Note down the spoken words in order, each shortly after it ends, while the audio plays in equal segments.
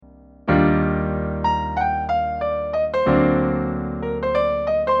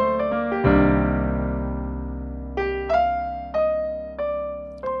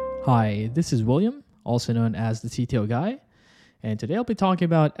Hi, this is William, also known as the CTO guy, and today I'll be talking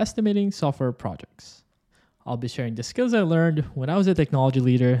about estimating software projects. I'll be sharing the skills I learned when I was a technology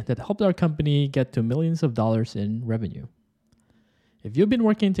leader that helped our company get to millions of dollars in revenue. If you've been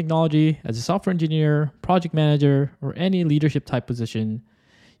working in technology as a software engineer, project manager, or any leadership type position,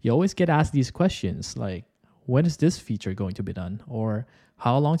 you always get asked these questions like, when is this feature going to be done? Or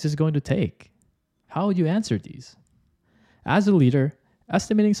how long is this going to take? How would you answer these? As a leader,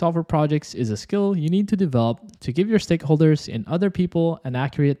 estimating software projects is a skill you need to develop to give your stakeholders and other people an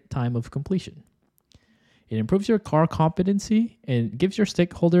accurate time of completion. It improves your core competency and gives your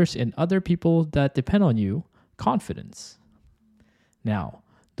stakeholders and other people that depend on you confidence. Now,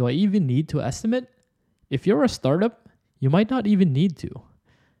 do I even need to estimate? If you're a startup, you might not even need to.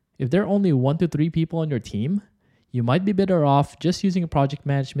 If there are only 1 to 3 people on your team, you might be better off just using a project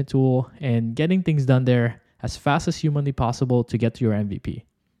management tool and getting things done there as fast as humanly possible to get to your MVP.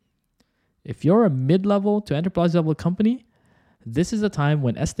 If you're a mid-level to enterprise level company, this is a time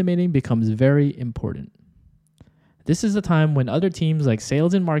when estimating becomes very important. This is a time when other teams like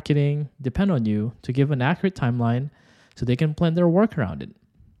sales and marketing depend on you to give an accurate timeline so they can plan their work around it.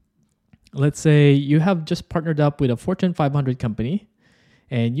 Let's say you have just partnered up with a Fortune 500 company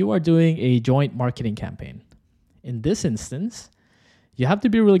and you are doing a joint marketing campaign. In this instance, you have to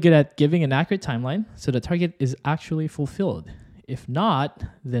be really good at giving an accurate timeline so the target is actually fulfilled. If not,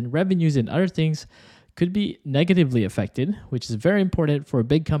 then revenues and other things could be negatively affected, which is very important for a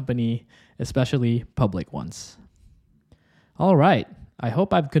big company, especially public ones. All right, I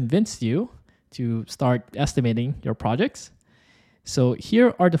hope I've convinced you to start estimating your projects. So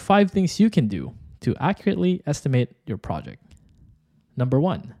here are the 5 things you can do to accurately estimate your project. Number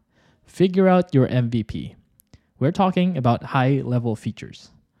 1, figure out your MVP. We're talking about high-level features.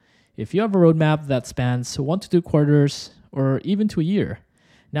 If you have a roadmap that spans 1 to 2 quarters or even to a year,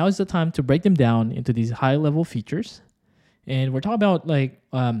 now is the time to break them down into these high-level features. And we're talking about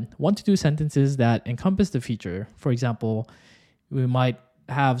 1 to 2 sentences that encompass the feature. For example, we might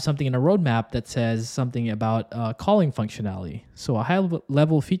have something in a roadmap that says something about calling functionality. So a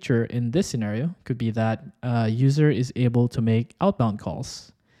high-level feature in this scenario could be that a user is able to make outbound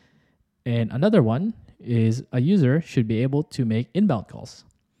calls. And another one is a user should be able to make inbound calls.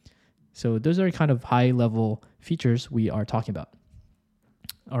 So those are kind of high-level features we are talking about.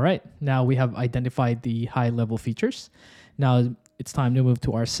 All right, now we have identified the high-level features. Now it's time to move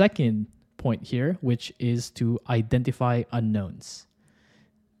to our second point here, which is to identify unknowns.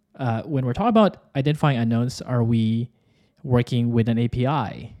 When we're talking about identifying unknowns, are we working with an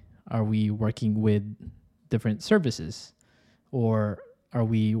API? Are we working with different services? Or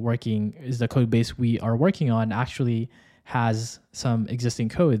is the code base we are working on actually has some existing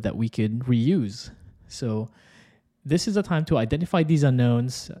code that we could reuse? So this is a time to identify these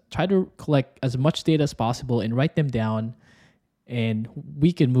unknowns, try to collect as much data as possible and write them down. And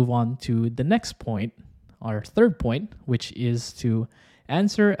we can move on to the next point, our third point, which is to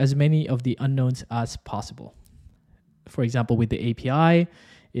answer as many of the unknowns as possible. For example, with the API,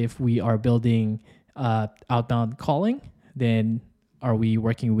 if we are building outbound calling, then are we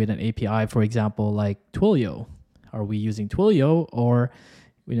working with an API, for example, like Twilio? Are we using Twilio? Or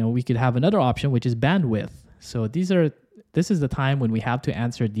we could have another option, which is bandwidth. So this is the time when we have to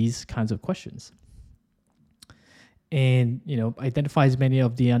answer these kinds of questions. And identify as many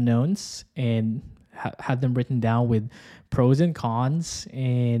of the unknowns and have them written down with pros and cons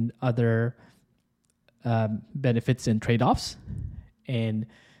and other benefits and trade-offs. And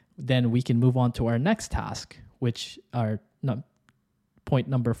then we can move on to our next task, which are point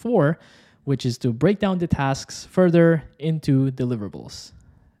number 4, which is to break down the tasks further into deliverables.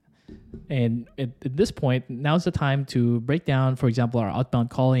 And at this point, now's the time to break down, for example, our outbound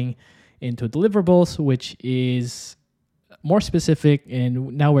calling into deliverables, which is more specific.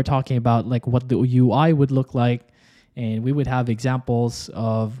 And now we're talking about what the UI would look like. And we would have examples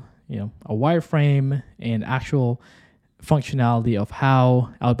of, a wireframe and actual functionality of how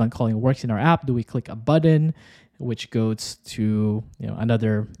outbound calling works in our app. Do we click a button, which goes to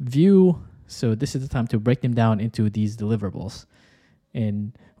another view? So this is the time to break them down into these deliverables.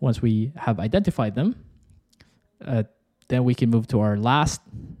 And once we have identified them, then we can move to our last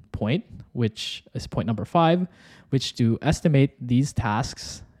point, which is point number 5, which to estimate these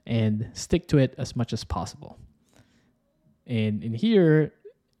tasks and stick to it as much as possible. And in here,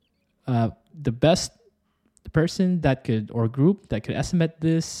 the best person that could, or group that could estimate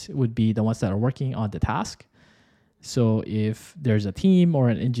this would be the ones that are working on the task. So if there's a team or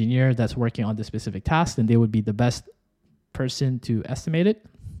an engineer that's working on the specific task, then they would be the best person to estimate it.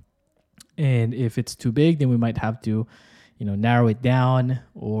 And if it's too big, then we might have to, narrow it down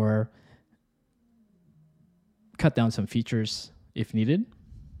or cut down some features if needed.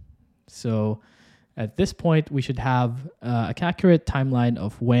 So at this point, we should have an accurate timeline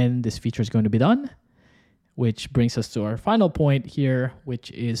of when this feature is going to be done, which brings us to our final point here, which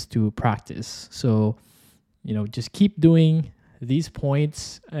is to practice. So, just keep doing these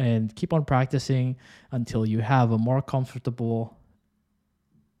points and keep on practicing until you have a more comfortable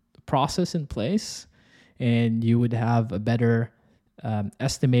process in place, and you would have a better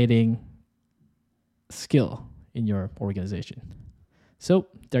estimating skill in your organization. So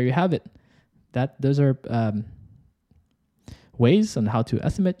there you have it. Those are ways on how to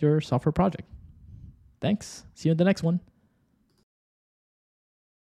estimate your software project. Thanks. See you in the next one.